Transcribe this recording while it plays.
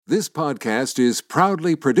This podcast is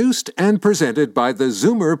proudly produced and presented by the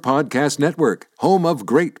Zoomer Podcast Network, home of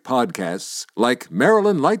great podcasts like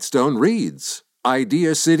Marilyn Lightstone Reads,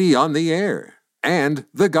 Idea City on the Air, and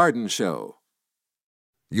The Garden Show.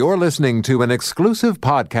 You're listening to an exclusive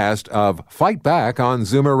podcast of Fight Back on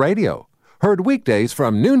Zoomer Radio, heard weekdays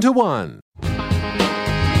from noon to 1.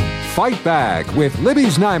 Fight Back with Libby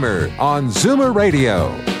Znaimer on Zoomer Radio.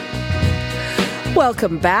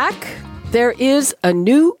 Welcome back. There is a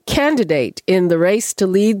new candidate in the race to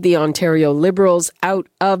lead the Ontario Liberals out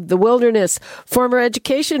of the wilderness. Former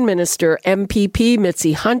Education Minister, MPP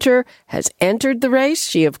Mitzi Hunter, has entered the race.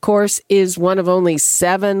 She, of course, is one of only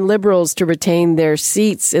 7 Liberals to retain their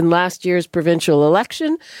seats in last year's provincial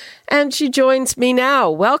election. And she joins me now.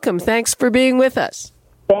 Welcome. Thanks for being with us.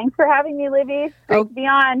 Thanks for having me, Libby. Great to be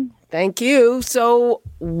on. Thank you. So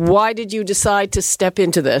why did you decide to step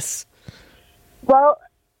into this? Well,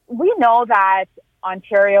 we know that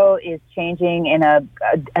Ontario is changing in a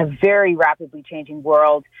very rapidly changing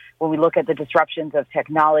world. When we look at the disruptions of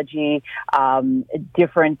technology,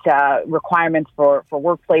 different requirements for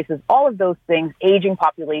workplaces, all of those things, aging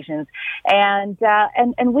populations, and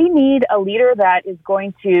we need a leader that is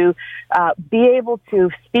going to be able to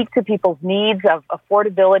speak to people's needs of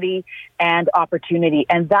affordability and opportunity,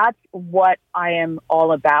 and that's what I am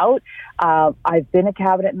all about. I've been a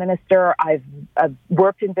cabinet minister. I've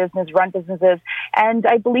worked in business, run businesses, and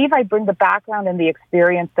I believe I bring the background and the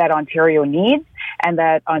experience that Ontario needs and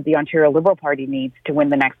that the Ontario Liberal Party needs to win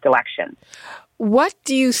the next election. What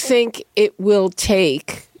do you think it will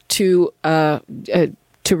take to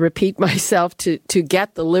repeat myself, to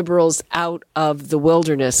get the Liberals out of the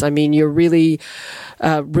wilderness? I mean, you're really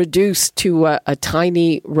reduced to a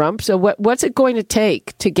tiny rump. So what's it going to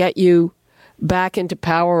take to get you back into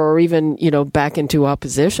power or even, back into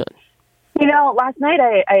opposition? Last night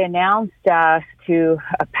I announced to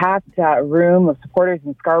a packed room of supporters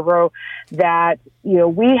in Scarborough that,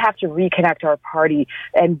 we have to reconnect our party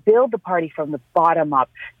and build the party from the bottom up,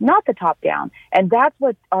 not the top down. And that's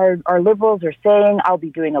what our Liberals are saying. I'll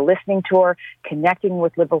be doing a listening tour, connecting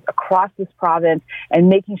with Liberals across this province and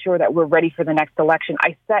making sure that we're ready for the next election.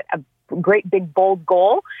 I set a great big bold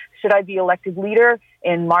goal. Should I be elected leader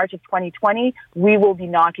in March of 2020, we will be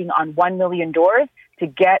knocking on 1 million doors to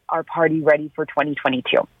get our party ready for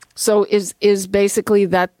 2022. So is basically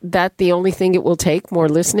that the only thing it will take, more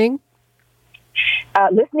listening?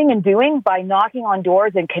 Listening and doing by knocking on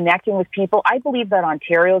doors and connecting with people. I believe that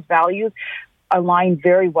Ontario's values align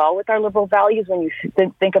very well with our Liberal values when you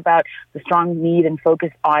think about the strong need and focus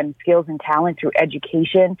on skills and talent through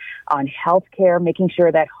education, on healthcare, making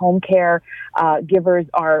sure that home care givers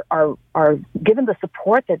are given the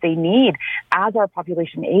support that they need as our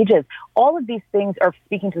population ages. All of these things are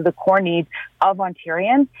speaking to the core needs of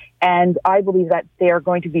Ontarians, and I believe that they are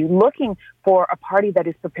going to be looking for a party that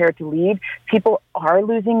is prepared to lead. People are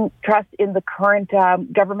losing trust in the current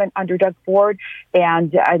government under Doug Ford,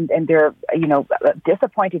 and they're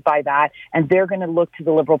disappointed by that, and they're going to look to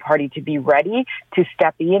the Liberal Party to be ready to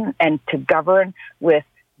step in and to govern with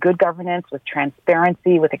good governance, with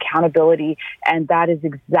transparency, with accountability, and that is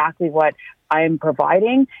exactly what I'm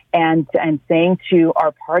providing and saying to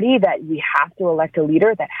our party that we have to elect a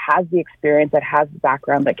leader that has the experience, that has the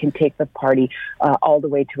background, that can take the party all the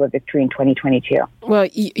way to a victory in 2022. Well,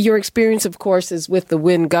 your experience, of course, is with the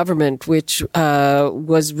Wynne government, which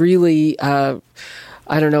was really...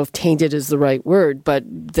 I don't know if tainted is the right word, but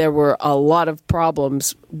there were a lot of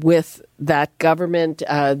problems with that government.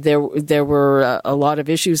 There were a lot of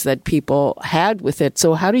issues that people had with it.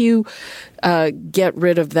 So how do you get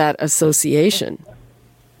rid of that association?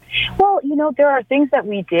 Well, there are things that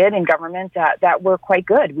we did in government that were quite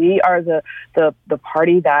good. We are the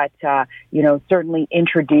party that, certainly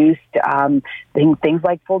introduced things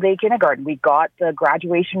like full-day kindergarten. We got the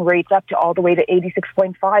graduation rates up to all the way to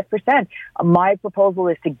 86.5%. My proposal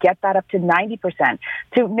is to get that up to 90%,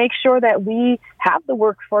 to make sure that we have the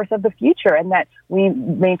workforce of the future and that we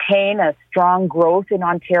maintain a strong growth in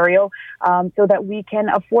Ontario so that we can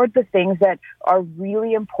afford the things that are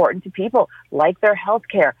really important to people, like their health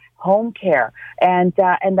care, home care, and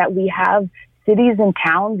that we have cities and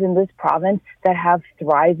towns in this province that have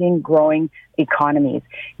thriving, growing economies.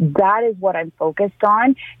 That is what I'm focused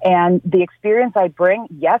on. And the experience I bring,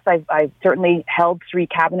 yes, I've certainly held 3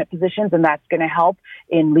 cabinet positions, and that's going to help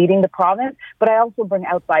in leading the province. But I also bring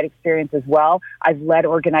outside experience as well. I've led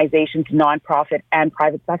organizations, nonprofit and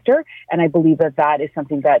private sector, and I believe that is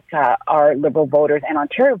something that our Liberal voters and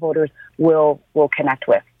Ontario voters will connect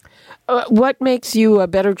with. What makes you a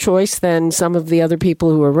better choice than some of the other people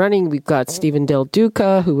who are running? We've got Stephen Del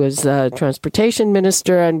Duca, who is transportation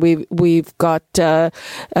minister, and we've got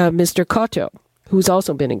Mr. Cotto, who's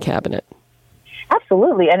also been in cabinet.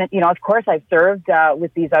 Absolutely. And, of course, I've served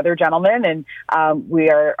with these other gentlemen, and we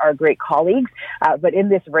are great colleagues. But in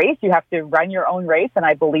this race, you have to run your own race, and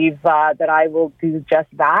I believe that I will do just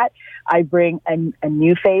that. I bring a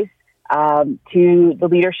new face to the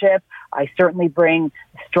leadership. I certainly bring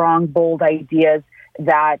strong, bold ideas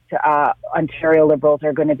that Ontario Liberals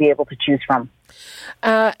are going to be able to choose from.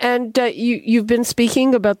 You've been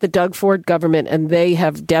speaking about the Doug Ford government, and they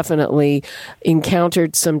have definitely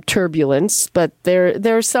encountered some turbulence, but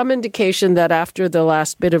there's some indication that after the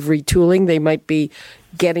last bit of retooling, they might be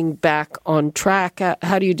getting back on track.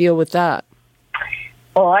 How do you deal with that?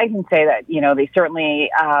 Well, I can say that, they certainly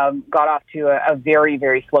got off to a very,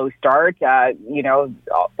 very slow start.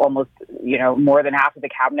 Almost, more than half of the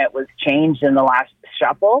cabinet was changed in the last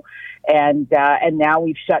shuffle. And now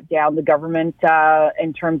we've shut down the government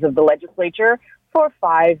in terms of the legislature for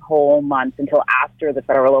 5 whole months until after the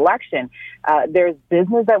federal election. There's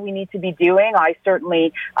business that we need to be doing. I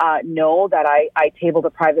certainly know that I tabled a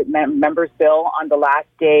private member's bill on the last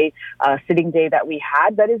day, sitting day that we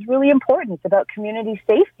had. That is really important. It's about community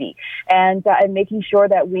safety and making sure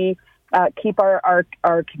that we keep our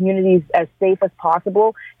communities as safe as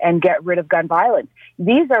possible and get rid of gun violence.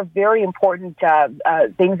 These are very important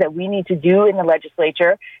things that we need to do in the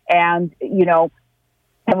legislature, and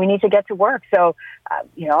we need to get to work. So,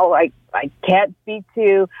 I can't speak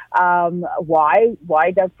to why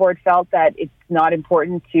Doug Ford felt that it's not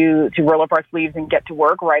important to roll up our sleeves and get to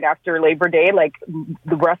work right after Labor Day, like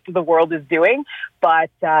the rest of the world is doing. But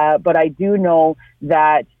I do know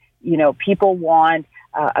that people want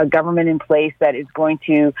a government in place that is going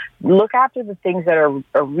to look after the things that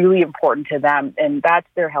are really important to them, and that's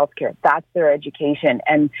their healthcare, that's their education,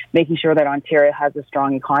 and making sure that Ontario has a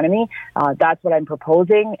strong economy. That's what I'm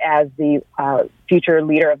proposing as the future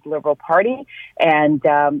leader of the Liberal Party, and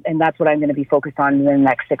that's what I'm going to be focused on in the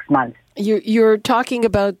next 6 months. You're talking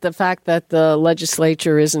about the fact that the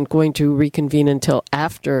legislature isn't going to reconvene until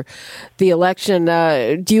after the election.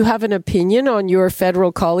 Do you have an opinion on your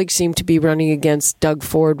federal colleagues seem to be running against Doug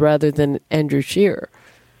Ford rather than Andrew Scheer?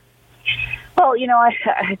 Well,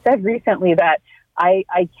 I said recently that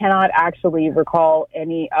I cannot actually recall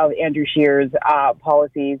any of Andrew Scheer's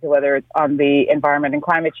policies, whether it's on the environment and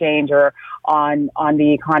climate change or on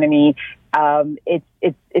the economy. It's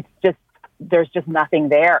just, there's just nothing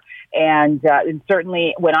there. And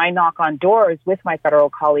certainly when I knock on doors with my federal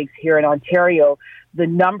colleagues here in Ontario, the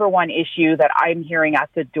number one issue that I'm hearing at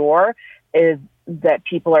the door is that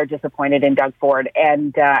people are disappointed in Doug Ford,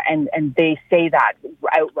 and they say that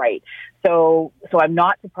outright. So I'm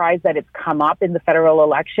not surprised that it's come up in the federal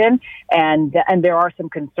election, and there are some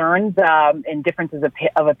concerns and differences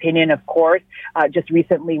of opinion, of course. Just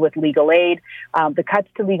recently with legal aid, the cuts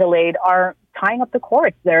to legal aid are tying up the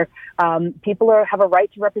courts. People have a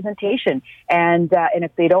right to representation, and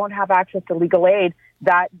if they don't have access to legal aid,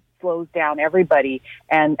 that slows down everybody,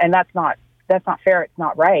 and that's not fair. It's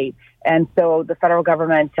not right. And so the federal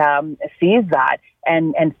government sees that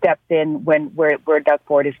and steps in where Doug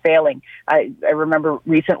Ford is failing. I remember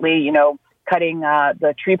recently, cutting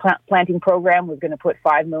the tree planting program was going to put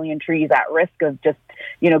 5 million trees at risk of just,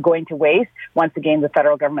 going to waste. Once again, the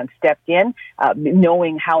federal government stepped in,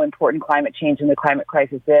 knowing how important climate change and the climate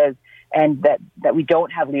crisis is, and that we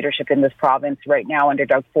don't have leadership in this province right now under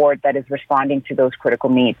Doug Ford that is responding to those critical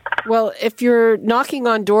needs. Well, if you're knocking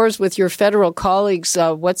on doors with your federal colleagues,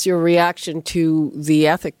 what's your reaction to the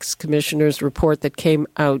Ethics Commissioner's report that came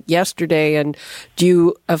out yesterday? And do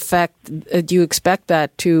you expect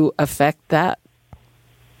that to affect that?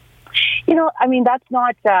 That's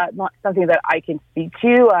not something that I can speak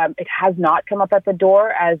to. It has not come up at the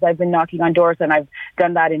door as I've been knocking on doors, and I've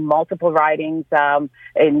done that in multiple ridings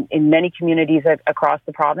in many communities across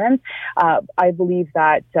the province. I believe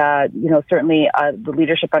that, certainly the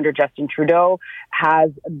leadership under Justin Trudeau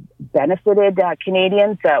has benefited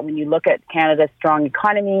Canadians. When you look at Canada's strong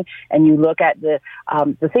economy and you look at the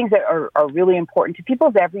things that are really important to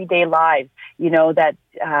people's everyday lives, that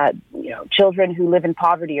children who live in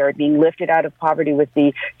poverty are being lifted out of poverty with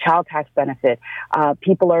the child tax benefit.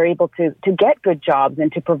 People are able to get good jobs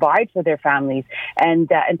and to provide for their families and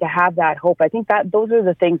to have that hope. I think that those are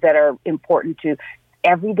the things that are important to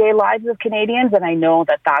everyday lives of Canadians, and I know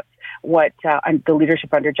that that's what the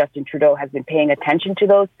leadership under Justin Trudeau has been paying attention to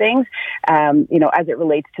those things. As it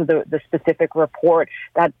relates to the specific report,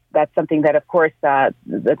 that's something that, of course, the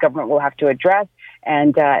government will have to address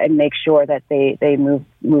and make sure that they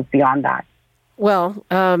move beyond that. Well,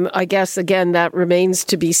 I guess, again, that remains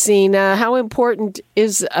to be seen. How important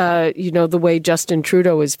is, the way Justin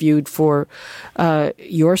Trudeau is viewed for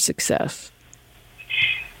your success?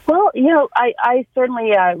 Well, I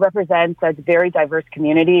certainly represent a very diverse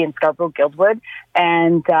community in Scarborough-Guildwood,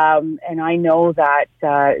 and I know that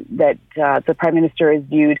the Prime Minister is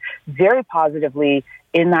viewed very positively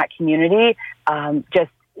in that community.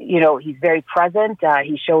 He's very present.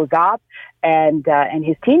 He shows up, and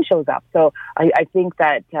his team shows up. So I think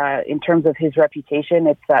that in terms of his reputation,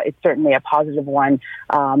 it's certainly a positive one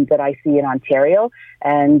that I see in Ontario.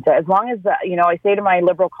 And as long as I say to my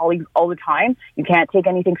Liberal colleagues all the time, you can't take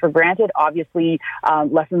anything for granted. Obviously,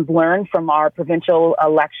 lessons learned from our provincial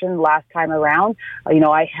election last time around.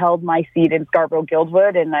 I held my seat in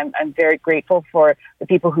Scarborough-Guildwood, and I'm very grateful for the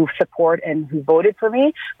people who support and who voted for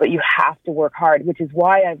me. But you have to work hard, which is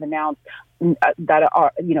why I've announced that,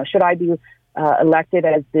 should I be elected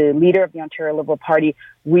as the leader of the Ontario Liberal Party,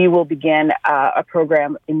 we will begin a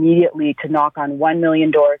program immediately to knock on 1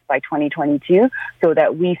 million doors by 2022 so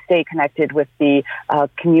that we stay connected with the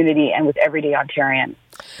community and with everyday Ontarians.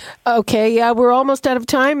 Okay, we're almost out of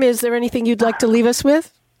time. Is there anything you'd like to leave us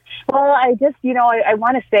with? Well, I just, I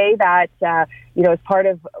want to say that, as part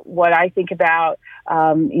of what I think about,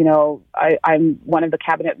 I'm one of the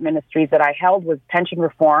cabinet ministries that I held was pension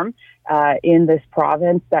reform in this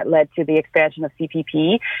province that led to the expansion of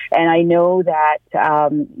CPP. And I know that,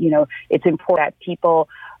 it's important that people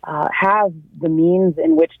have the means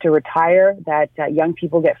in which to retire, that young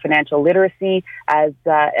people get financial literacy as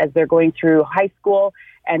they're going through high school.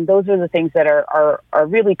 And those are the things that are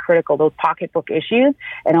really critical, those pocketbook issues.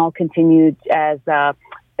 And I'll continue as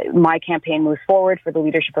my campaign moves forward for the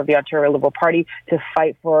leadership of the Ontario Liberal Party to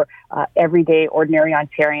fight for everyday, ordinary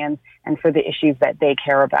Ontarians and for the issues that they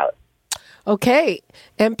care about. Okay.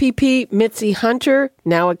 MPP Mitzi Hunter,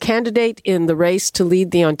 now a candidate in the race to lead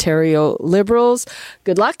the Ontario Liberals.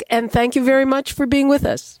 Good luck, and thank you very much for being with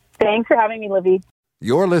us. Thanks for having me, Libby.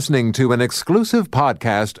 You're listening to an exclusive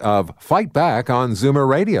podcast of Fight Back on Zoomer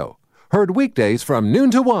Radio. Heard weekdays from noon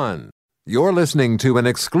to 1. You're listening to an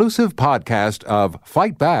exclusive podcast of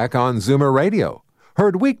Fight Back on Zoomer Radio.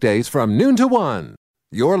 Heard weekdays from noon to 1.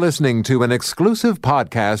 You're listening to an exclusive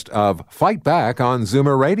podcast of Fight Back on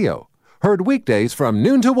Zoomer Radio. Heard weekdays from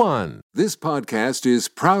noon to 1. This podcast is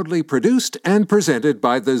proudly produced and presented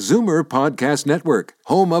by the Zoomer Podcast Network,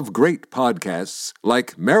 home of great podcasts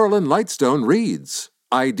like Marilyn Lightstone Reads,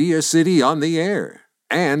 Idea City on the Air,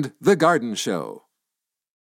 and The Garden Show.